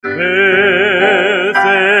This is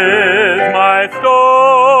my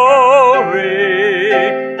story,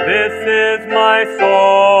 this is my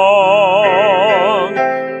song,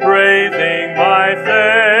 praising my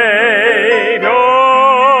Savior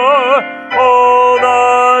all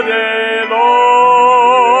the day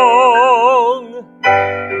long.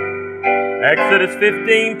 Exodus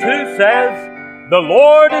 15:2 says, "The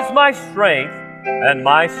Lord is my strength and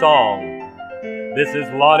my song." This is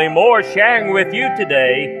Lonnie Moore sharing with you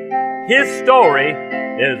today. His story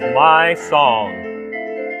is my song.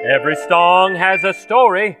 Every song has a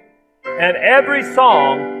story, and every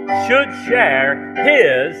song should share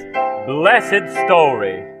his blessed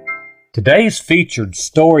story. Today's featured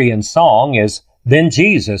story and song is "Then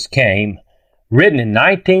Jesus Came," written in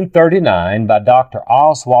 1939 by Dr.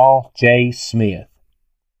 Oswald J. Smith.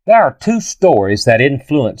 There are two stories that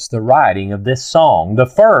influenced the writing of this song. The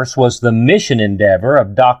first was the mission endeavor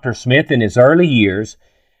of Dr. Smith in his early years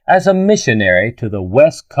as a missionary to the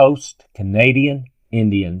West Coast Canadian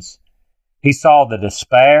Indians. He saw the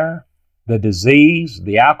despair, the disease,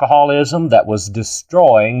 the alcoholism that was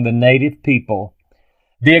destroying the native people.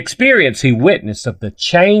 The experience he witnessed of the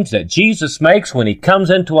change that Jesus makes when he comes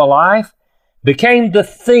into a life became the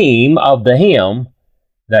theme of the hymn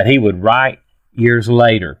that he would write years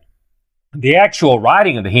later. The actual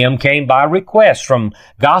writing of the hymn came by request from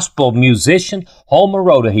gospel musician Homer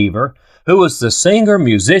Rodeheaver, who was the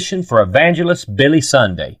singer-musician for evangelist Billy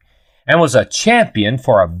Sunday and was a champion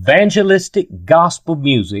for evangelistic gospel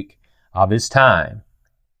music of his time.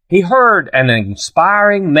 He heard an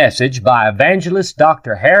inspiring message by evangelist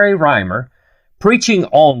Dr. Harry Reimer preaching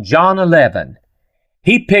on John 11.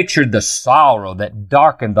 He pictured the sorrow that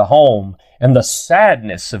darkened the home and the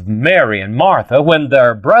sadness of Mary and Martha when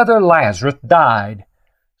their brother Lazarus died.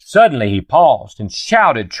 Suddenly he paused and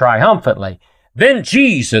shouted triumphantly, "Then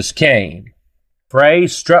Jesus came."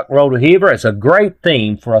 Phrase struck Rodeheaver as a great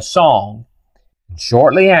theme for a song. And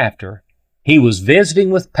shortly after, he was visiting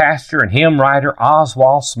with pastor and hymn writer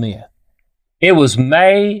Oswald Smith. It was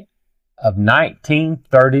May of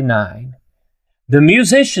 1939. The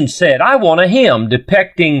musician said, "I want a hymn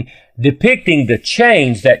depicting the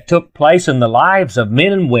change that took place in the lives of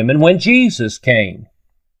men and women when Jesus came."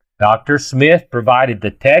 Dr. Smith provided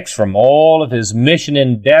the text from all of his mission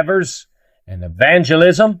endeavors and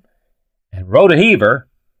evangelism, and Rodeheaver,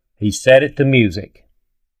 he set it to music.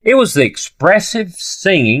 It was the expressive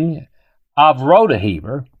singing of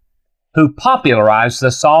Rodeheaver who popularized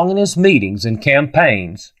the song in his meetings and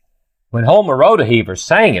campaigns. When Homer Rodeheaver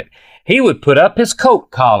sang it, he would put up his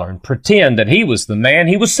coat collar and pretend that he was the man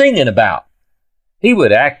he was singing about. He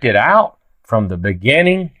would act it out from the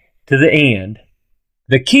beginning to the end.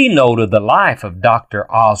 The keynote of the life of Dr.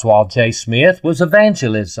 Oswald J. Smith was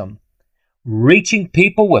evangelism, reaching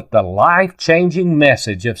people with the life-changing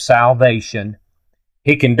message of salvation.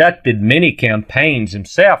 He conducted many campaigns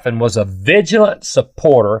himself and was a vigilant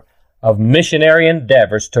supporter of missionary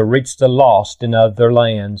endeavors to reach the lost in other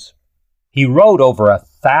lands. He wrote over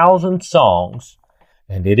 1,000 songs,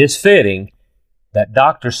 and it is fitting that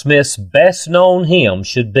Dr. Smith's best-known hymn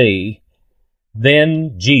should be,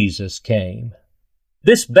 "Then Jesus Came."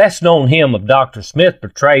 This best-known hymn of Dr. Smith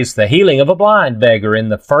portrays the healing of a blind beggar in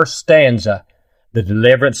the first stanza, the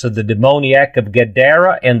deliverance of the demoniac of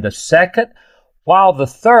Gadara in the second, while the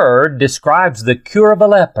third describes the cure of a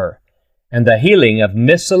leper and the healing of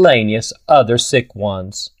miscellaneous other sick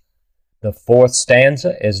ones. The fourth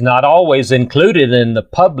stanza is not always included in the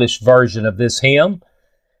published version of this hymn.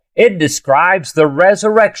 It describes the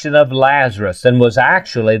resurrection of Lazarus and was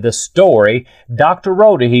actually the story Dr.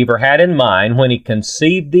 Rodeheaver had in mind when he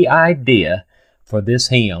conceived the idea for this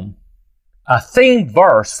hymn. A theme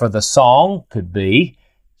verse for the song could be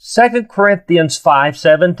 2 Corinthians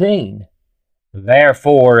 5:17.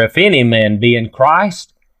 "Therefore, if any man be in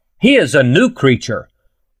Christ, he is a new creature.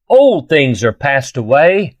 Old things are passed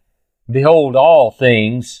away. Behold, all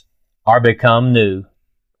things are become new."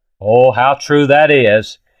 Oh, how true that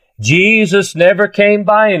is. Jesus never came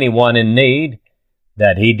by anyone in need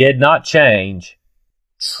that he did not change,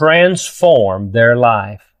 transform their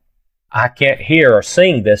life. I can't hear or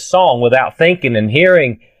sing this song without thinking and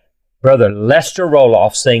hearing Brother Lester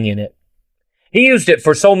Roloff singing it. He used it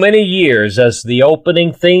for so many years as the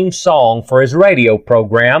opening theme song for his radio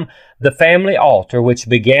program, The Family Altar, which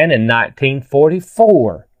began in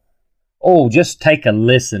 1944. Oh, just take a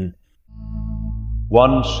listen.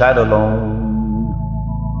 One sat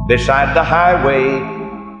alone beside the highway,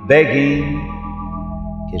 begging.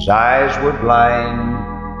 His eyes were blind,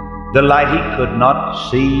 the light he could not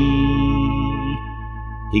see.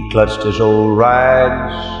 He clutched his old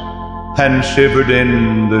rags and shivered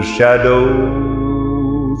in the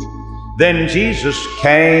shadows. Then Jesus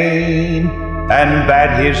came and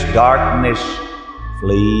bade his darkness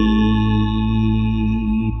flee.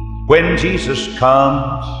 When Jesus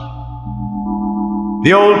comes,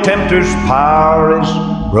 the old tempter's power is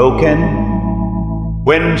broken.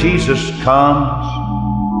 When Jesus comes,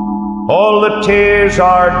 all the tears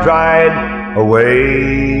are dried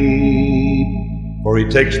away. For he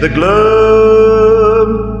takes the gloom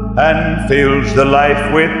and fills the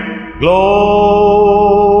life with glory.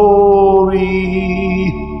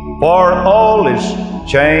 For all is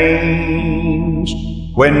changed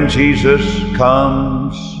when Jesus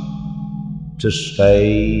comes to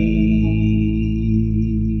stay.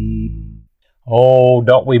 Oh,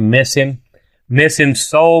 don't we miss him? Miss him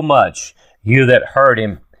so much, you that heard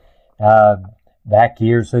him back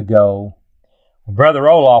years ago. Brother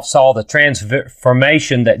Roloff saw the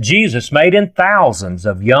transformation that Jesus made in thousands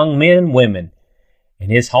of young men and women in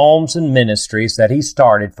his homes and ministries that he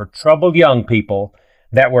started for troubled young people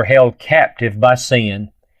that were held captive by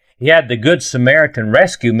sin. He had the Good Samaritan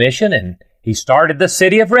Rescue Mission, and he started the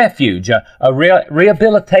City of Refuge, a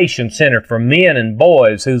rehabilitation center for men and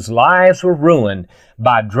boys whose lives were ruined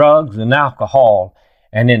by drugs and alcohol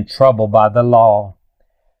and in trouble by the law.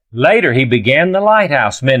 Later, he began the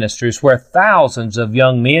Lighthouse Ministries, where thousands of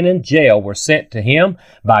young men in jail were sent to him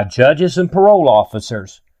by judges and parole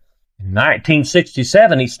officers. In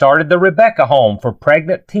 1967, he started the Rebecca Home for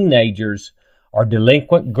pregnant teenagers or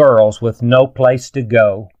delinquent girls with no place to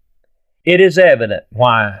go. It is evident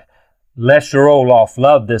why Lester Roloff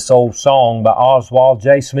loved this old song by Oswald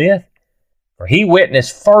J. Smith, for he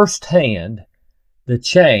witnessed firsthand the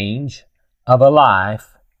change of a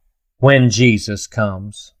life when Jesus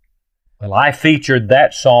comes. Well, I featured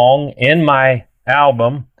that song in my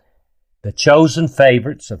album, The Chosen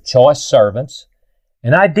Favorites of Choice Servants,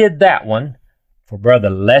 and I did that one for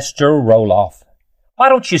Brother Lester Roloff. Why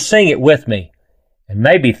don't you sing it with me and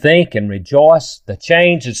maybe think and rejoice the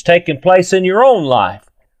change that's taken place in your own life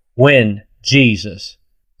when Jesus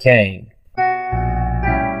came.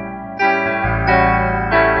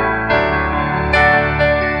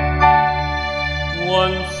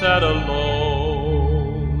 One sat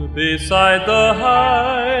alone beside the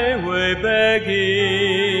highway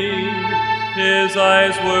begging. His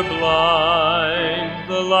eyes were blind,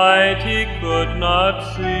 the light he could not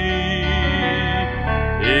see.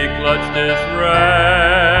 He clutched his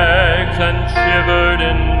rags and shivered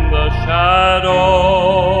in the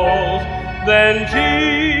shadows. Then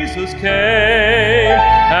Jesus came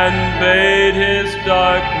and bade his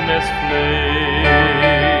darkness flee.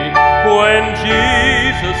 When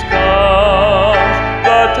Jesus comes,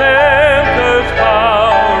 the tempter's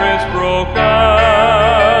power is broken.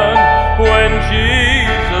 When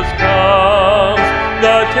Jesus comes,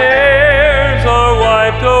 the tears are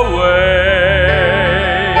wiped away.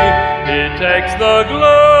 He takes the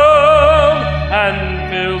gloom and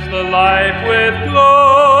fills the life with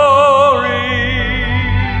glory.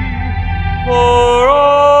 For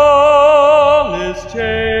all is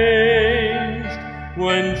changed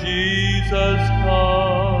when Jesus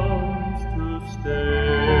comes to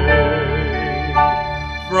stay.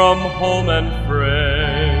 From home and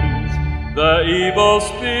friends, the evil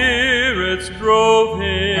spirits drove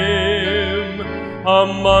him.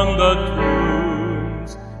 Among the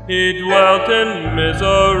tombs, he dwelt in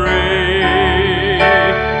misery.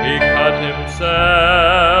 He cut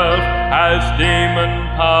himself as demon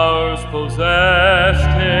powers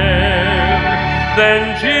possessed him.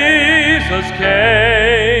 Then Jesus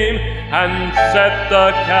came and set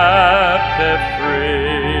the captive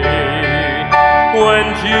free. When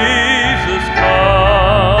Jesus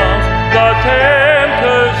comes, the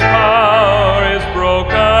tempter's power is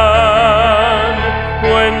broken.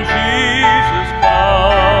 When Jesus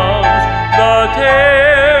comes, the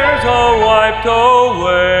tears are wiped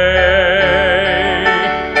away.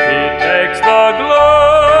 He takes the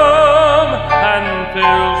gloom and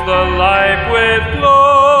fills the life with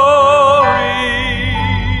glory.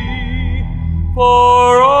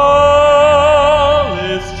 For all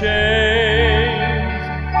is changed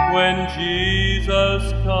when Jesus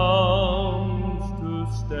comes to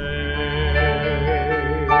stay.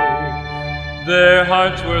 Their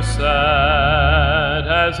hearts were sad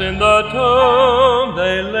as in the tomb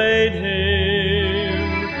they laid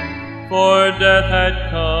him, for death had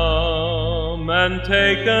come and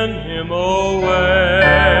taken him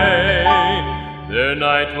away. Their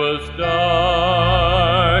night was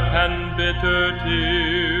dark and bitter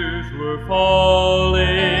tears were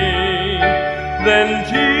falling. Then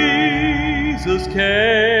Jesus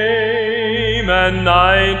came and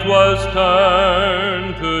night was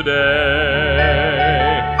turned to day.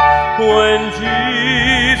 When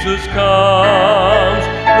Jesus Jesus comes,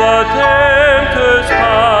 the tempter's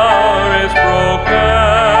power is broken.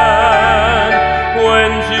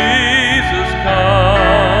 When Jesus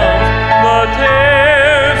comes, the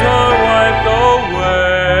tears are wiped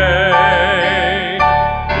away.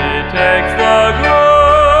 He takes the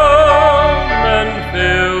gloom and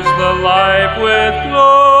fills the life with glory.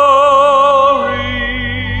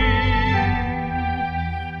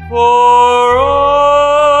 For all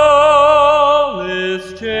is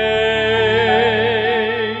changed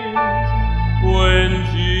when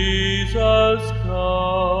Jesus comes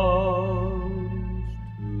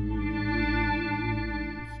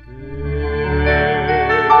to stay.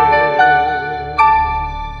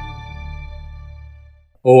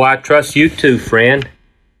 Oh, I trust you too, friend,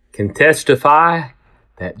 can testify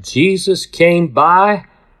that Jesus came by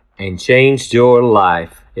and changed your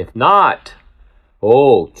life. If not,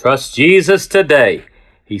 oh, trust Jesus today.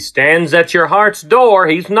 He stands at your heart's door.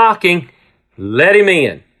 He's knocking. Let him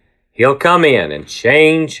in. He'll come in and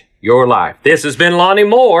change your life. This has been Lonnie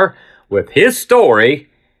Moore with His Story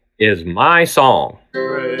is My Song.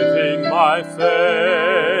 Praising my Savior.